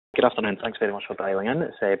Good afternoon. Thanks very much for dialing in.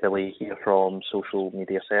 It's Billy here from Social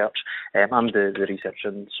Media Search. I'm the research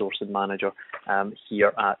and sourcing manager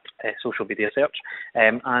here at Social Media Search.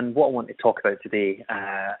 And what I want to talk about today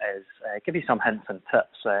is give you some hints and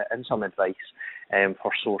tips and some advice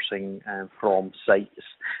for sourcing from sites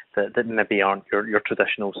that maybe aren't your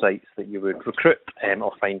traditional sites that you would recruit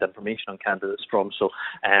or find information on candidates from. So,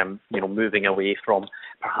 moving away from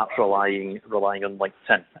perhaps relying on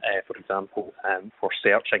LinkedIn, for example, for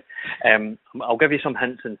searching. I'll give you some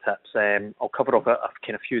hints and tips. I'll cover off a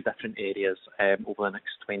kind of few different areas over the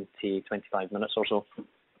next 25 minutes or so.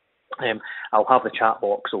 I'll have the chat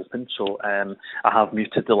box open, so I have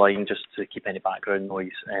muted the line just to keep any background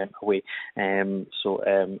noise away.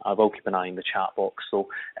 I will keep an eye on the chat box. So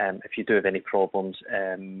if you do have any problems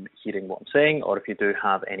hearing what I'm saying, or if you do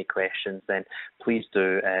have any questions, then please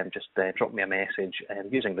do just drop me a message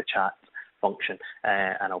using the chat function,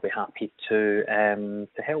 and I'll be happy to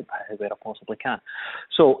help where I possibly can.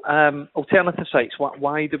 So alternative sites.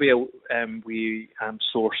 Why do we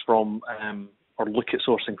source from or look at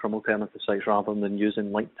sourcing from alternative sites rather than using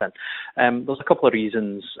LinkedIn? There's a couple of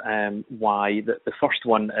reasons why. The first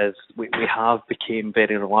one is we have become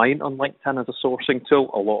very reliant on LinkedIn as a sourcing tool.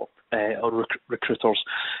 A lot of recruiters,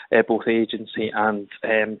 both agency and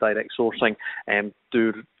direct sourcing,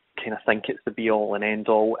 do kind of think it's the be-all and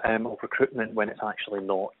end-all of recruitment when it's actually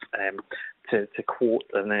not. To quote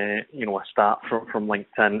a stat from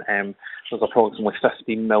LinkedIn, there's approximately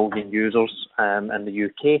 15 million users in the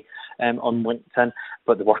UK on LinkedIn,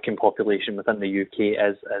 but the working population within the UK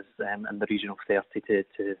is in the region of 30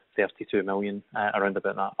 to 32 million, around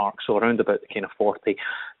about that mark. So around about the kind of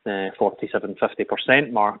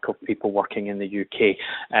 47-50% mark of people working in the UK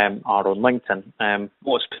are on LinkedIn.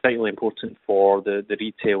 What's particularly important for the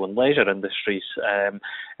retail and leisure industries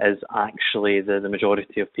is actually the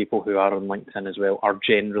majority of people who are on LinkedIn as well are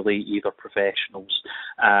generally either professionals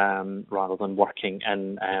rather than working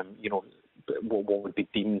in what would be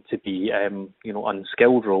deemed to be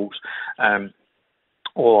unskilled roles,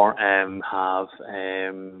 or have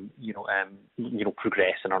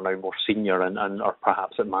progressed and are now more senior and are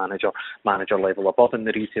perhaps at manager level above in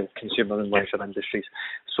the retail, consumer and leisure industries.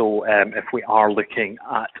 So if we are looking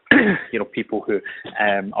at people who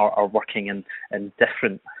are working in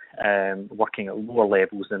different working at lower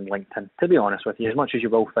levels than LinkedIn, to be honest with you, as much as you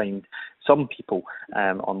will find some people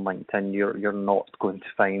on LinkedIn, you're not going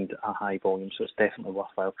to find a high volume. So it's definitely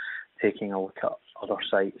worthwhile taking a look at other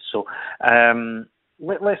sites. So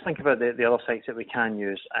let's think about the other sites that we can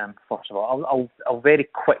use. First of all, I'll very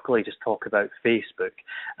quickly just talk about Facebook.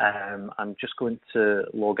 I'm just going to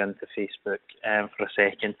log into Facebook for a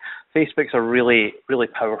second. Facebook's a really, really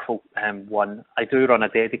powerful one. I do run a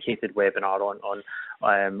dedicated webinar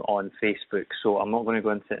on Facebook, so I'm not going to go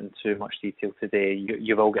into it in too much detail today.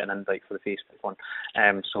 You will get an invite for the Facebook one,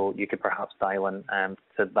 so you could perhaps dial in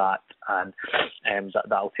to that, and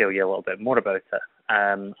that'll tell you a little bit more about it.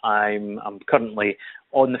 I'm currently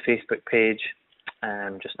on the Facebook page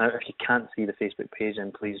just now. If you can't see the Facebook page,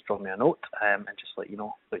 then please drop me a note and just let you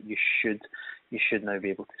know. But you should now be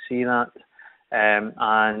able to see that.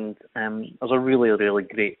 And there's a really, really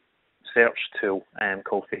great search tool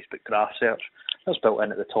called Facebook Graph Search. That's built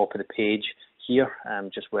in at the top of the page here,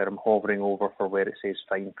 just where I'm hovering over for where it says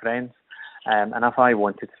Find Friends. And if I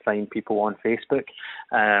wanted to find people on Facebook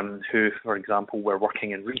who, for example, were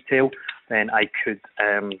working in retail, then I could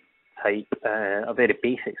type a very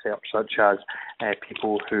basic search, such as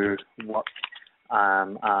people who work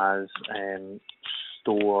as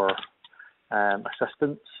store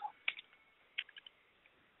assistants,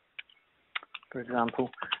 for example.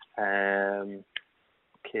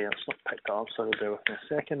 Okay, let's not pick that up, sorry, bear with me a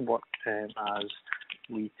second. Work as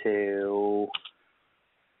retail.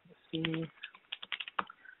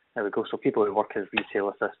 There we go. So people who work as retail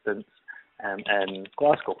assistants in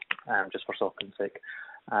Glasgow, just for talking's sake.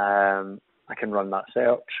 I can run that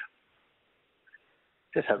search.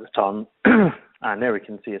 Just hit return, and there we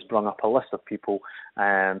can see it's brought up a list of people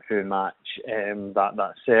who match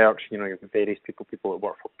that search. You have various people that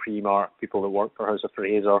work for Primark, people that work for House of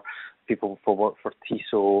Fraser, people who work for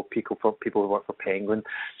Tissot, people who work for Penguin.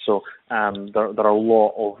 So there are a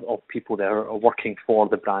lot of people that are working for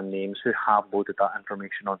the brand names who have loaded that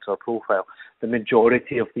information onto their profile. The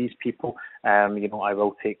majority of these people, I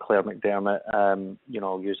will take Claire McDermott, I'll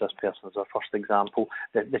use this person as our first example.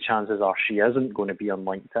 The chances are she isn't going to be on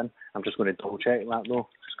LinkedIn. I'm just going to double check that though.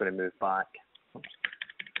 Just going to move back.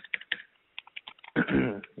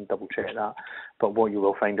 Double check that. but what you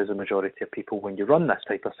will find is the majority of people, when you run this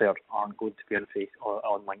type of search, aren't going to be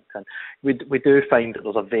on LinkedIn. We do find that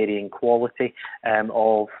there's a varying quality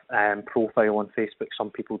of profile on Facebook. Some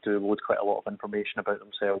people do load quite a lot of information about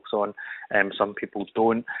themselves on, some people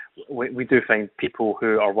don't. We do find people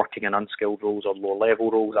who are working in unskilled roles or low level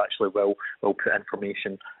roles actually will put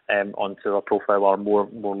information onto their profile, are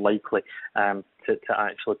more likely to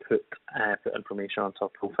actually put information onto a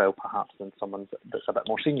profile perhaps than someone that's a bit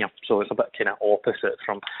more senior. So it's a bit kind of opposite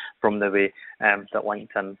from the way that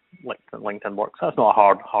LinkedIn works. That's not a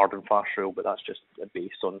hard and fast rule, but that's just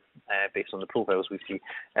based on the profiles we see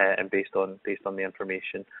and based on the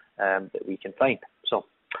information that we can find. So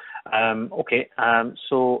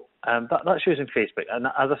that's using Facebook, and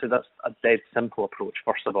as I said, that's a dead simple approach.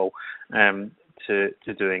 First of all,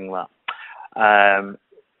 to doing that.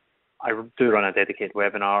 I do run a dedicated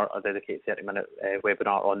 30-minute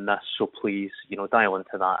webinar on this, so please, dial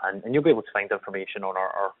into that, and you'll be able to find information on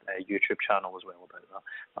our YouTube channel as well about that.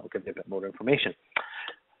 That'll give you a bit more information.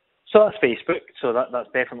 So that's Facebook. So that's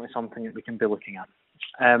definitely something that we can be looking at.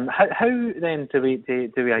 How then do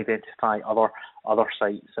we identify other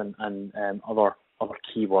sites and other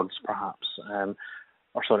keywords perhaps? In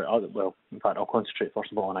fact, I'll concentrate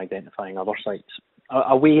first of all on identifying other sites.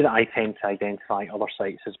 A way that I tend to identify other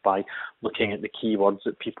sites is by looking at the keywords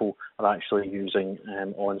that people are actually using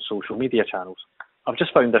on social media channels. I've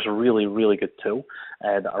just found this really, really good tool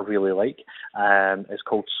that I really like. It's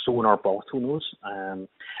called Sonar Bottlenose.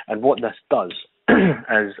 And what this does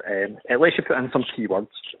is it lets you put in some keywords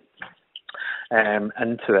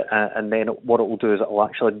into it, and then what it will do is it will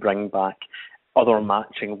actually bring back other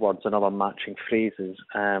matching words and other matching phrases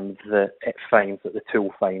that the tool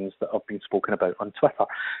finds that have been spoken about on Twitter.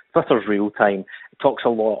 Twitter's real time. It talks a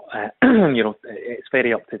lot, it's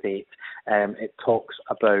very up to date. It talks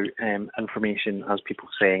about information as people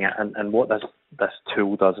saying it, and what this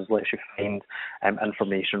tool does is lets you find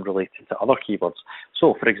information related to other keywords.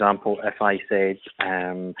 So, for example, if I said,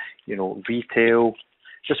 retail,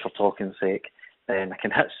 just for talking's sake, then I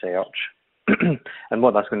can hit search. And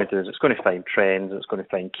what that's going to do is it's going to find trends, it's going to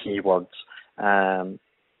find keywords.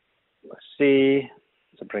 Let's see,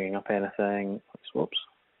 is it bringing up anything? Whoops,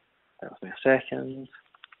 bear with me a second.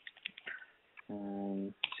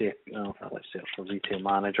 Let's search for retail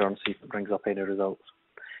manager and see if it brings up any results.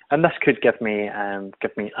 And this could give me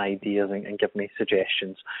ideas and give me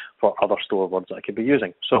suggestions for other store words that I could be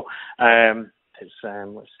using. So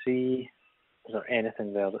let's see, is there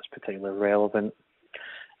anything there that's particularly relevant?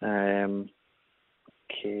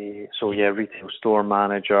 Okay, so yeah, retail store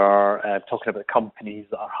manager, talking about companies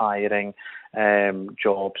that are hiring,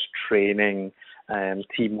 jobs, training,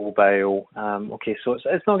 T-Mobile. Okay, so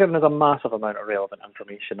it's not giving us a massive amount of relevant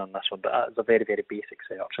information on this one, but that is a very, very basic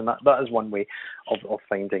search, and that is one way of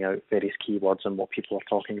finding out various keywords and what people are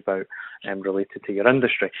talking about related to your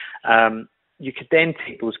industry. You could then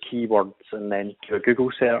take those keywords and then do a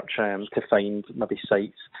Google search to find maybe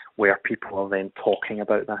sites where people are then talking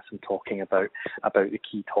about this and talking about the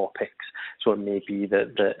key topics. So it may be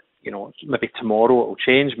that maybe tomorrow it will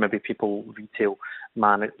change. Maybe people that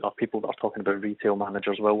are talking about retail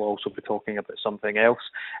managers will also be talking about something else.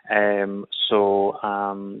 So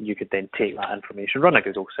you could then take that information, run a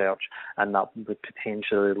Google search, and that would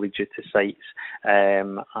potentially lead you to sites.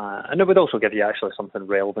 And it would also give you actually something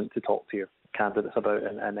relevant to talk to your candidates about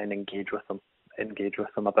and then engage with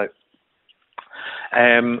them about.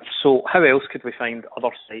 So how else could we find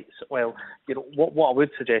other sites? Well, what I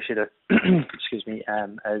would suggest you to excuse me,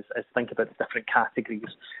 is think about the different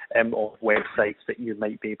categories of websites that you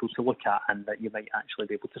might be able to look at and that you might actually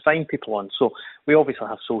be able to find people on. So we obviously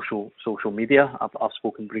have social media. I've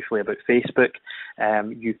spoken briefly about Facebook.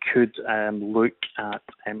 You could look at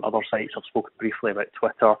other sites. I've spoken briefly about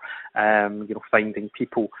Twitter. Finding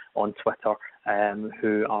people on Twitter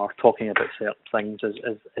who are talking about certain things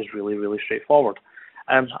is really, really straightforward.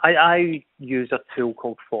 I use a tool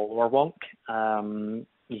called FollowerWonk.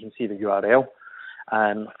 You can see the URL.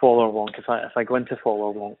 FollowerWonk, if I go into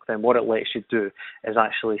FollowerWonk, then what it lets you do is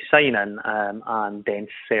actually sign in and then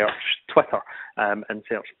search Twitter and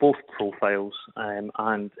search both profiles and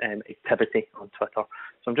activity on Twitter.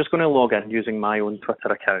 So I'm just going to log in using my own Twitter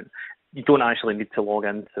account. You don't actually need to log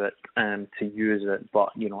into it to use it, but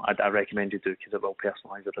I recommend you do, because it will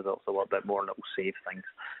personalise the results a little bit more and it will save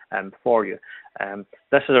things for you.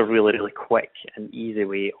 This is a really, really quick and easy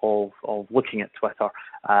way of looking at Twitter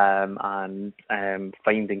and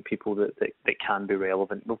finding people that can be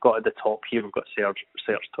relevant. We've got at the top here, we've got search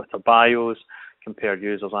Twitter bios, compare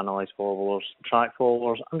users, analyse followers, track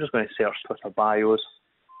followers. I'm just going to search Twitter bios.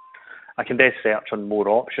 I can then search on more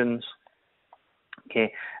options.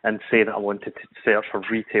 Okay, and say that I wanted to search for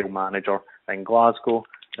retail manager in Glasgow,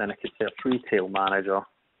 then I could search retail manager.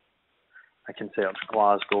 I can search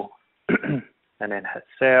Glasgow and then hit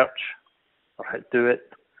search or hit do it.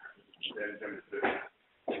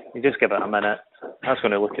 You just give it a minute. That's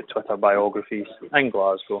going to look at Twitter biographies in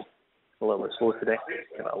Glasgow. A little bit slow today.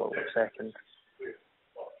 Give it a little bit second.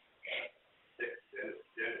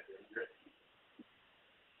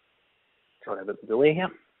 Sorry about the delay here.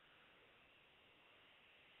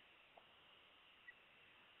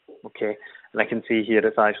 Okay, and I can see here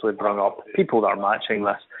it's actually brought up people that are matching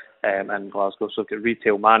this in Glasgow. So we've got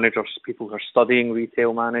retail managers, people who are studying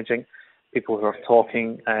retail managing, people who are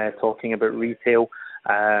talking about retail,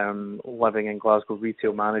 living in Glasgow,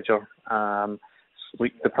 retail manager,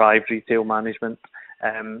 sleep-deprived retail management.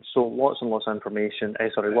 So lots and lots of information,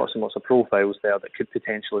 lots and lots of profiles there that could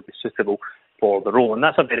potentially be suitable for the role. And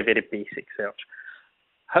that's a very, very basic search.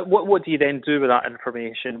 What do you then do with that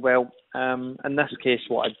information? Well, in this case,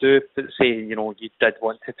 what I do, say, you did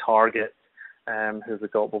want to target, who we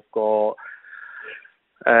got? We've got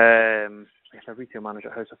a retail manager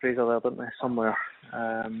at House of Fraser there, didn't they? Somewhere.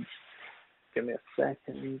 Give me a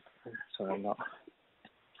second. Sorry, I'm not.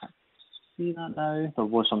 See that now? There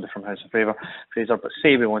was somebody from House of Fraser, but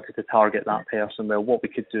say we wanted to target that person. Well, what we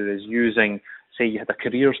could do is using, say you had a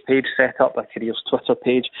careers page set up, a careers Twitter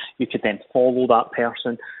page, you could then follow that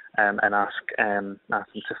person and ask them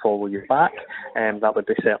to follow you back. That would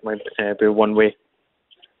be certainly be one way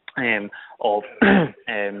of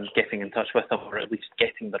getting in touch with them, or at least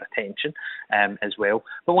getting their attention as well.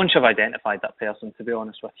 But once you've identified that person, to be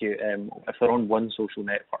honest with you, if they're on one social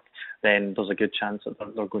network, then there's a good chance that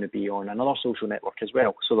they're going to be on another social network as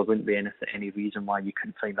well. So there wouldn't be any reason why you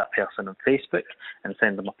couldn't find that person on Facebook and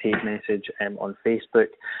send them a paid message on Facebook.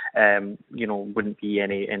 Wouldn't be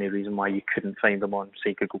any reason why you couldn't find them on,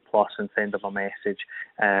 say, Google Plus and send them a message,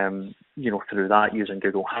 through that using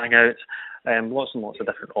Google Hangouts. Lots and lots of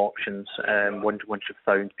different options once you've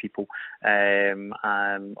found people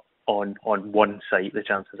on one site. The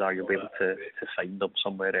chances are you'll be able to find them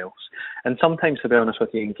somewhere else. And sometimes, to be honest with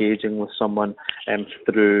you, engaging with someone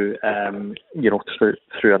through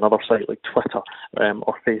another site like Twitter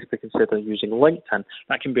or Facebook instead of using LinkedIn,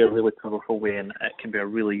 that can be a really powerful way, and it can be a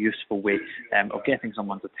really useful way of getting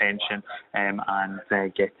someone's attention and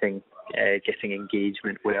getting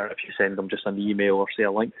engagement, where if you send them just an email or say a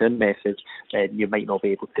LinkedIn message, you might not be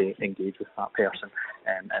able to engage with that person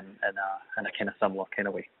in a kind of similar kind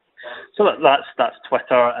of way. So that's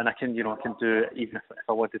Twitter, and I can do, even if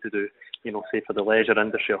I wanted to do, say for the leisure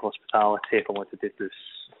industry or hospitality, if I wanted to do,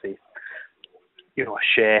 say, a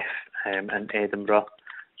chef in Edinburgh,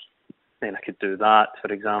 then I could do that,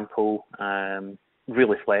 for example.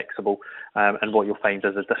 Really flexible, and what you'll find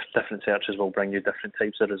is that different searches will bring you different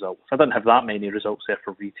types of results. I didn't have that many results there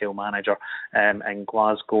for retail manager in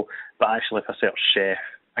Glasgow, but actually if I search chef,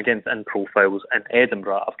 again in profiles in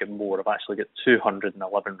Edinburgh, I've got more. I've actually got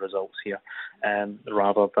 211 results here,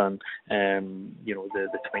 rather than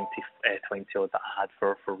the 20 odd that I had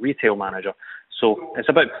for retail manager. So it's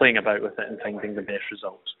about playing about with it and finding the best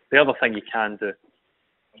results. The other thing you can do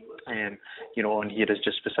on here is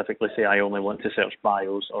just specifically say I only want to search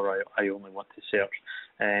bios, or I only want to search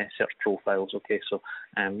profiles. Okay, so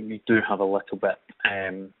you do have a little bit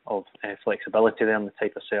of flexibility there in the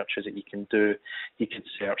type of searches that you can do. You can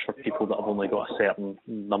search for people that have only got a certain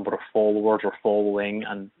number of followers or following,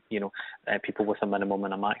 and people with a minimum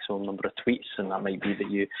and a maximum number of tweets, and that might be that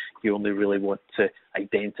you only really want to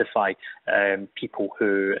identify people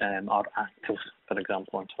who are active, for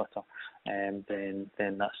example, on Twitter.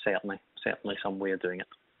 Then that's certainly some way of doing it.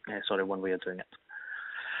 One way of doing it.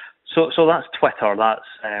 So that's Twitter. That's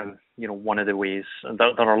one of the ways.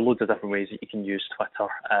 There are loads of different ways that you can use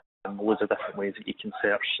Twitter. Loads of different ways that you can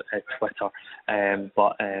search Twitter.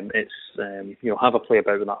 But it's have a play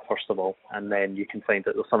about with that first of all, and then you can find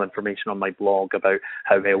that there's some information on my blog about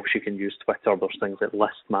how else you can use Twitter. There's things like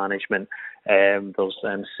list management. There's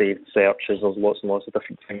saved searches. There's lots and lots of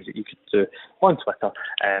different things that you could do on Twitter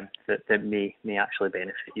that may actually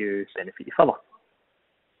benefit you further.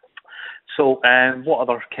 So what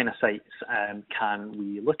other kind of sites can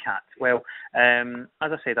we look at? Well, as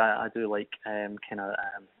I said, I do like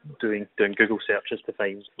doing Google searches to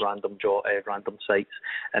find random sites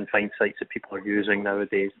and find sites that people are using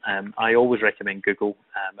nowadays. I always recommend Google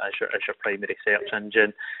as your primary search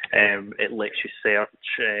engine. It lets you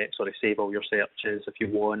save all your searches if you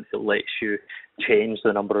want. It lets you change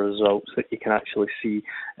the number of results that you can actually see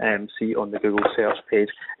on the Google search page.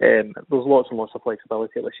 There's lots and lots of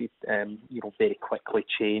flexibility. It lets you very quickly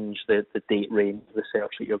change the date range of the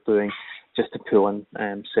search that you're doing, just to pull in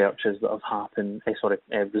searches that have happened.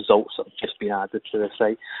 Results that have just been added to the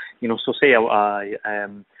site. So say I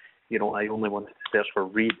only wanted to search for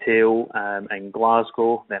retail in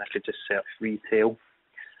Glasgow, then I could just search retail.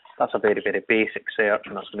 That's a very, very basic search,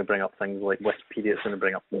 and that's going to bring up things like Wikipedia. It's going to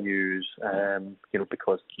bring up news,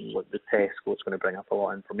 because the Tesco is going to bring up a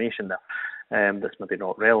lot of information there that's maybe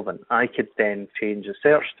not relevant. I could then change the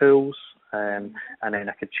search tools, and then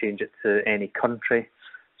I could change it to any country.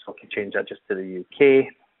 So I could change that just to the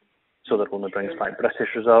UK, so that only brings back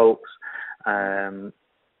British results.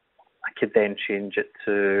 I could then change it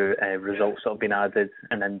to results that have been added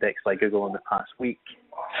and indexed by Google in the past week,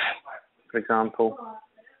 for example.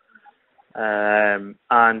 And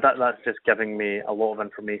that's just giving me a lot of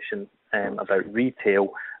information about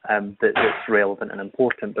retail that's relevant and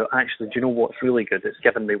important. But actually, do you know what's really good? It's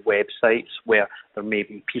giving me websites where there may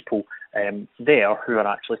be people there who are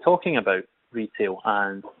actually talking about retail,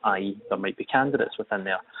 and i.e. there might be candidates within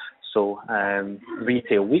there. So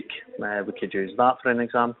Retail Week, we could use that for an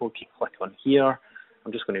example. You can click on here.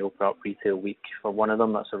 I'm just going to open up Retail Week for one of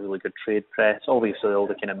them. That's a really good trade press. Obviously, all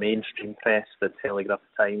the kind of mainstream press, the Telegraph,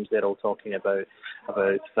 Times, they're all talking about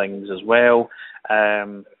things as well.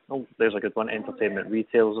 There's a good one, Entertainment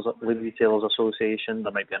Retailers Association.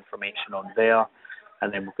 There might be information on there.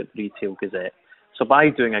 And then we've got Retail Gazette. So by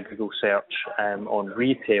doing a Google search on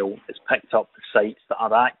retail, it's picked up the sites that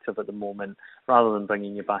are active at the moment, rather than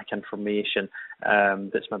bringing you back information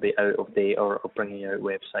that's maybe out of date, or bringing out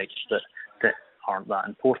websites that aren't that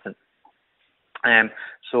important.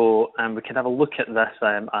 So we can have a look at this.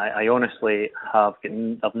 I honestly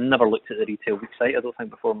I've never looked at the Retail Week site, I don't think,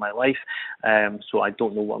 before in my life. So I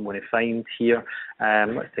don't know what I'm going to find here.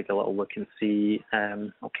 Let's take a little look and see.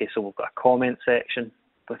 Okay, so we've got a comment section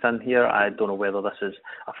within here. I don't know whether this is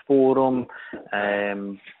a forum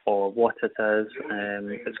or what it is.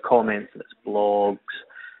 It's comments, it's blogs.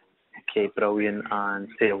 Okay, brilliant. And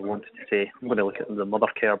say I wanted to say, I'm going to look at the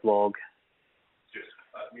Mothercare blog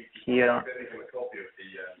here.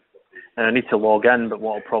 And I need to log in, but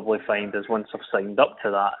what I'll probably find is once I've signed up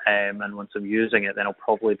to that and once I'm using it, then I'll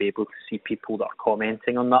probably be able to see people that are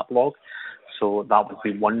commenting on that blog. So that would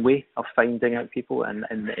be one way of finding out people, and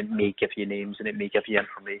it may give you names and it may give you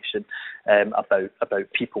information about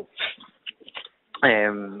people,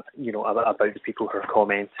 about the people who are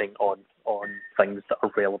commenting on things that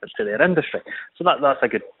are relevant to their industry. So that's a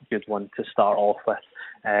good one to start off with.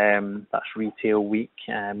 That's Retail Week.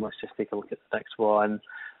 Let's just take a look at the next one.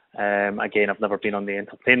 Again, I've never been on the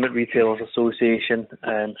Entertainment Retailers Association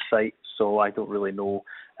site, so I don't really know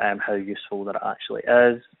how useful that it actually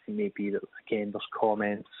is. It may be that, again, there's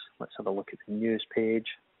comments. Let's have a look at the news page.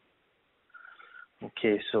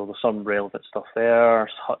 Okay, so there's some relevant stuff there.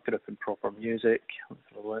 Hut Group and Proper Music. Let's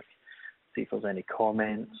have a look, see if there's any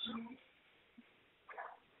comments.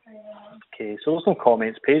 Okay, so there's no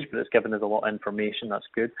comments page, but it's given us a lot of information. That's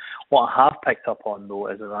good. What I have picked up on, though,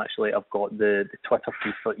 is that actually I've got the Twitter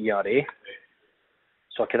feed for ERA.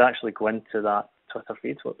 So I could actually go into that Twitter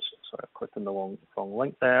feed. Whoops, sorry, I clicked on the wrong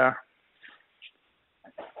link there.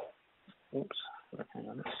 Oops, hang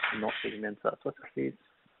on, it's not taking me into that Twitter feed.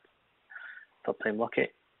 Third time lucky.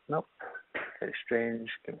 Nope, very strange.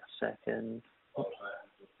 Give me a second. Oops.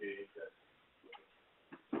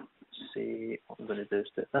 See, what I'm going to do is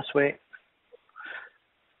do it this way.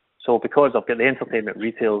 So because I've got the Entertainment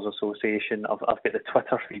Retailers Association, I've got the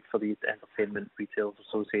Twitter feed for the Entertainment Retailers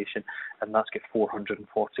Association, and that's got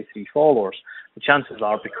 443 followers. The chances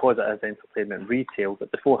are, because it is entertainment retail,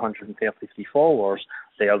 that the 433 followers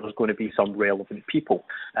there's going to be some relevant people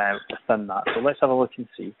within that. So let's have a look and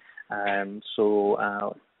see.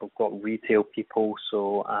 We've got retail people.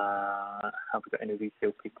 So have we got any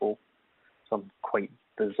retail people? Some quite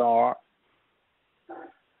bizarre.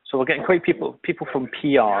 So we're getting quite people from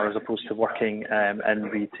PR as opposed to working in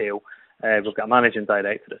retail. We've got a managing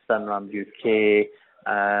director at Stinram UK.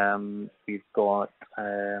 We've got,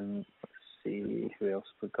 let's see, who else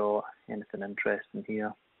have we got? Anything interesting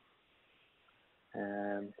here?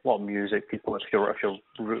 A lot of music people. If you're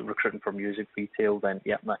recruiting for music retail, then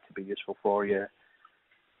yeah, that could be useful for you.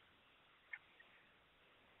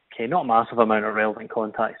 Okay, not a massive amount of relevant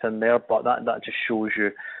contacts in there, but that just shows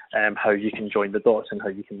you how you can join the dots and how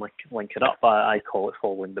you can link it up. I call it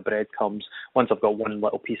following the breadcrumbs. Once I've got one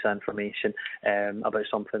little piece of information about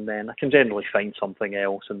something, then I can generally find something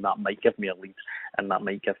else, and that might give me a lead, and that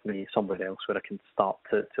might give me somewhere else where I can start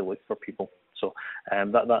to look for people. So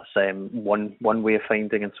that's one way of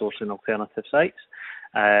finding and sourcing alternative sites.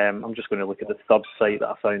 I'm just going to look at the third site that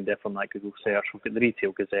I found there from that Google search. We've got the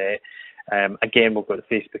Retail Gazette. Again, we've got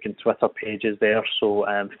the Facebook and Twitter pages there. So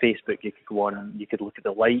Facebook, you could go on, you could look at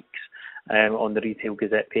the likes on the Retail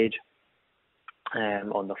Gazette page,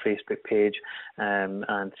 on their Facebook page,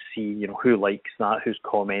 and see who likes that, who's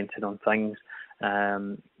commented on things.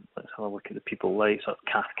 Let's have a look at the people likes. So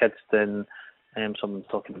Kath Kidston. Someone's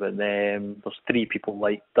talking about them. There's 3 people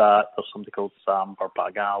like that. There's somebody called Sam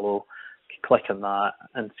Barbagallo. Click on that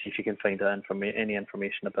and see if you can find out any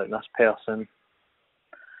information about this person.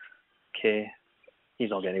 Okay,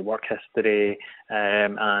 he's not got any work history,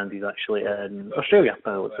 and he's actually in Australia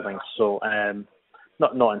by the looks of things. So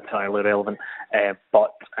not entirely relevant,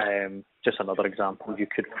 but just another example. You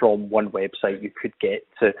could, from one website, you could get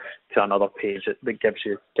to another page that gives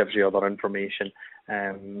you other information,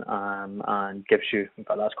 and gives you. In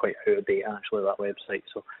fact, that's quite out of date actually, that website.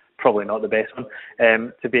 So probably not the best one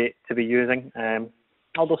to be using.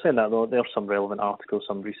 Although saying that though, there's some relevant articles,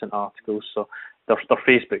 some recent articles. So their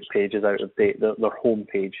Facebook page is out of date. Their home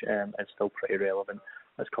page is still pretty relevant.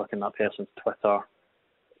 Let's click on that person's Twitter.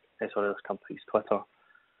 Sorry, this company's Twitter.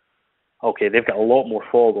 Okay, they've got a lot more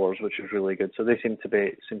followers, which is really good. So they seem to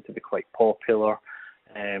be quite popular.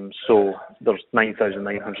 So there's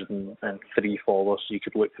 9,903 followers. So you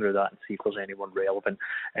could look through that and see if there's anyone relevant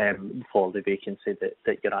for the vacancy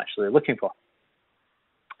that you're actually looking for.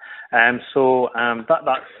 So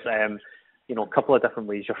that's a couple of different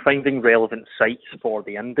ways. You're finding relevant sites for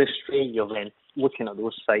the industry. You're then looking at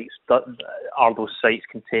those sites. Are those sites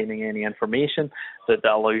containing any information that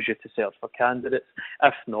allows you to search for candidates?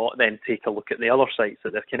 If not, then take a look at the other sites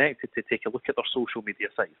that they're connected to. Take a look at their social media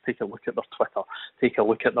sites. Take a look at their Twitter. Take a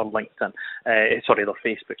look at their LinkedIn. Their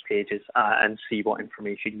Facebook pages, and see what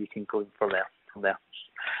information you can glean from there.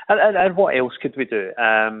 And what else could we do?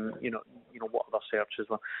 What other searches?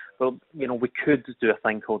 Well, we could do a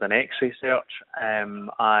thing called an X-ray search.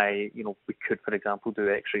 We could, for example, do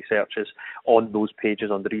X-ray searches on those pages,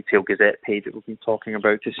 on the Retail Gazette page that we've been talking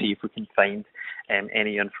about, to see if we can find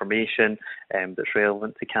any information that's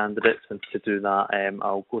relevant to candidates. And to do that,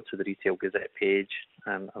 I'll go to the Retail Gazette page,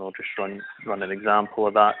 and I'll just run an example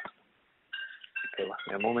of that. Okay, let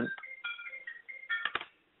me a moment.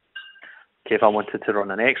 Okay, if I wanted to run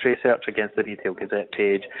an X-ray search against the Retail Gazette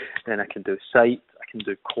page, then I can do site, I can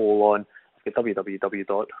do colon, I've got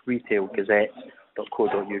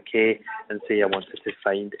www.retailgazette.co.uk, and say I wanted to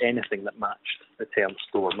find anything that matched the term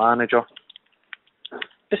store manager.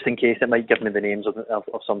 Just in case, it might give me the names of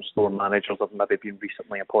some store managers that have maybe been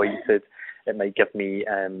recently appointed. It might give me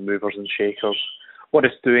movers and shakers. What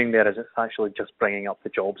it's doing there is it's actually just bringing up the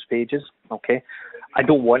jobs pages, okay? I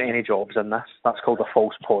don't want any jobs in this. That's called a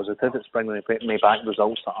false positive. It's bringing me back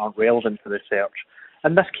results that aren't relevant to the search.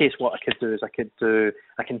 In this case, what I could do is I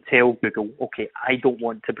can tell Google, okay, I don't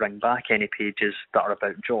want to bring back any pages that are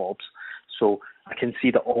about jobs. So I can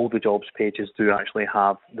see that all the jobs pages do actually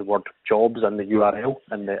have the word jobs in the URL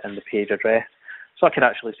and the page address. So I could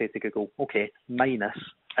actually say to Google, okay, minus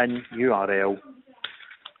in URL,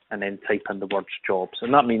 and then type in the words jobs.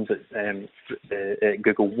 And that means that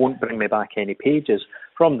Google won't bring me back any pages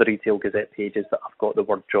from the Retail Gazette pages that have got the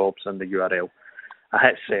word jobs in the URL. I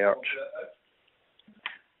hit search.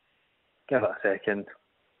 Give it a second.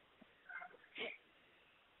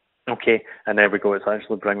 Okay, and there we go. It's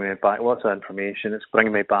actually bringing me back lots of information. It's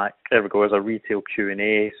bringing me back, there we go, as a retail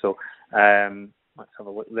Q&A. So let's have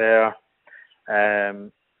a look there.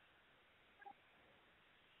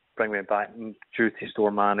 Bring me back duty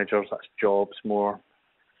store managers, that's jobs more.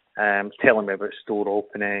 Telling me about store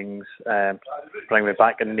openings. Bring me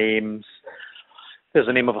back in names. There's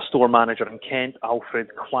the name of a store manager in Kent,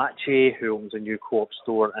 Alfred Quache, who owns a new Co-op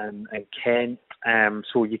store in Kent.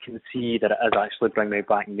 So you can see that it is actually bringing me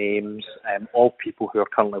back names of people who are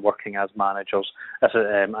currently working as managers. This is,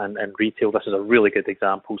 in retail, this is a really good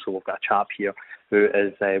example. So we've got a chap here who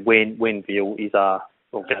is Wayne Veal. He's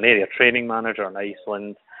an area training manager in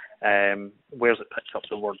Iceland. Where's it picked up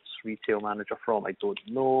the words retail manager from? I don't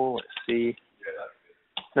know. Let's see.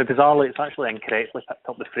 Now, bizarrely, it's actually incorrectly picked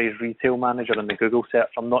up the phrase retail manager in the Google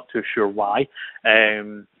search. I'm not too sure why,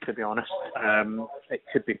 to be honest. It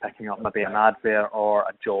could be picking up maybe an advert or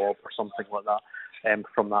a job or something like that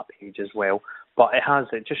from that page as well. But it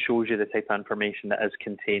just shows you the type of information that is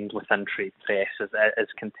contained within trade press,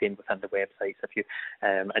 is contained within the websites.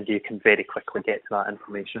 And you can very quickly get to that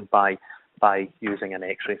information by using an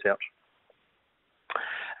X-ray search.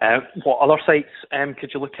 What other sites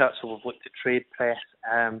could you look at? So we've looked at trade press.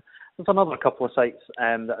 There's another couple of sites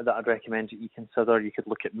that I'd recommend that you consider. You could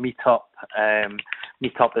look at Meetup.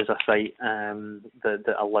 Meetup is a site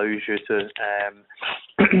that allows you to,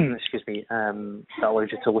 that allows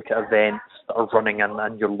you to look at events that are running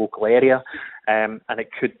in your local area, and it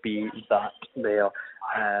could be that there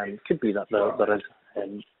is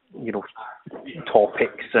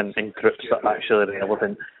topics and groups that are actually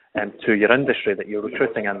relevant to your industry that you're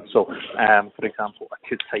recruiting in. So, for example, I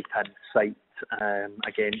could type in site,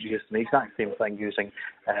 again, using the exact same thing, using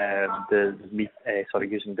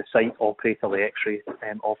using the site operator, the X-ray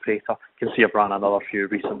operator. You can see I've ran another few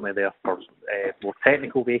recently there for more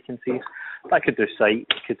technical vacancies. But I could do site,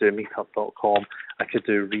 I could do meetup.com, I could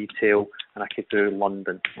do retail, and I could do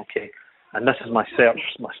London. Okay. And this is my search,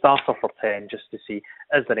 my starter for 10, just to see,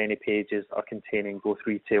 is there any pages that are containing both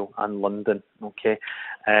retail and London, okay?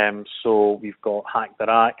 So we've got Hack the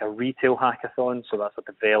Rack, a retail hackathon, so that's a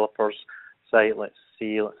developer's site. Let's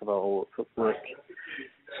have a look.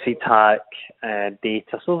 CTAC,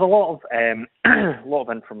 data. So there's a lot of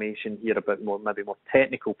information here about maybe more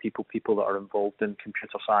technical people that are involved in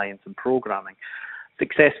computer science and programming.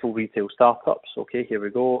 Successful retail startups, okay, here we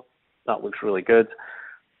go. That looks really good.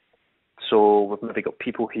 So we've maybe got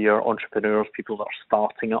people here, entrepreneurs, people that are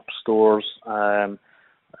starting up stores.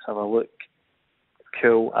 Let's have a look.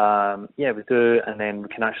 Cool. Yeah, we do. And then we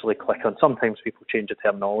can actually click on, sometimes people change the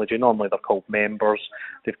terminology. Normally they're called members.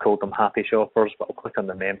 They've called them happy shoppers, but I'll click on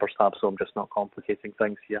the members tab so I'm just not complicating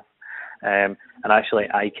things here. And actually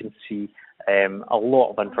I can see a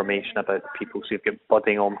lot of information about the people. So you've got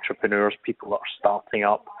budding entrepreneurs, people that are starting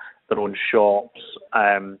up their own shops,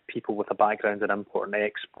 people with a background in import and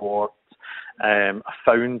export, a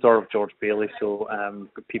founder of George Bailey, so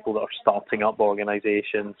people that are starting up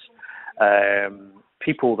organisations,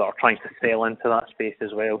 people that are trying to sell into that space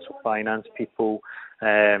as well, so finance people,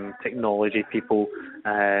 technology people,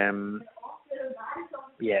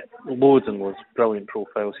 loads and loads, brilliant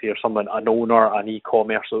profiles here. Someone, an owner, an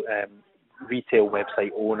e-commerce retail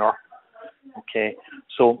website owner. Okay,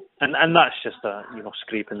 so and that's just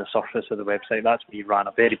scraping the surface of the website. That's me ran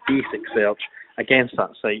a very basic search against that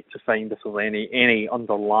site to find if there's any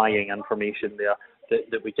underlying information there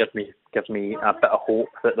that would gives me a bit of hope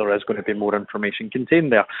that there is going to be more information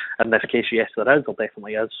contained there. In this case, yes, there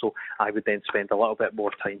definitely is. So I would then spend a little bit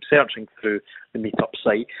more time searching through the Meetup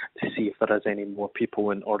site to see if there is any more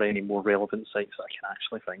people or any more relevant sites that I can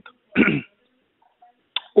actually find.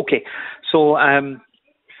 Okay, so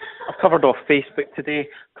I've covered off Facebook today,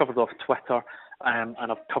 covered off Twitter, and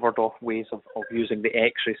I've covered off ways of using the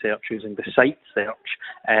X-ray search, using the site search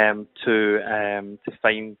to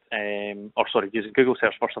find, using Google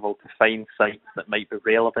search first of all to find sites that might be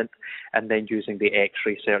relevant, and then using the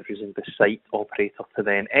X-ray search, using the site operator to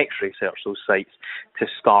then X-ray search those sites to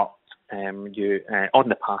start you on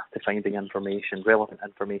the path to finding information, relevant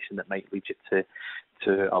information that might lead you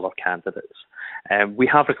to other candidates. We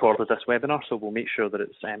have recorded this webinar, so we'll make sure that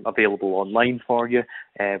it's available online for you.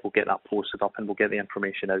 We'll get that posted up and we'll get the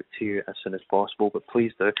information out to you as soon as possible. But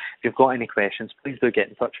please do, if you've got any questions, please do get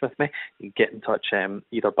in touch with me. You can get in touch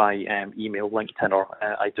either by email, LinkedIn, or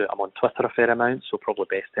I'm on Twitter a fair amount, so probably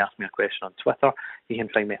best to ask me a question on Twitter. You can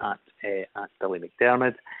find me at Billy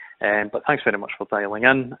McDermott. But thanks very much for dialing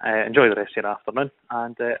in. Enjoy the rest of your afternoon,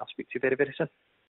 and I'll speak to you very, very soon.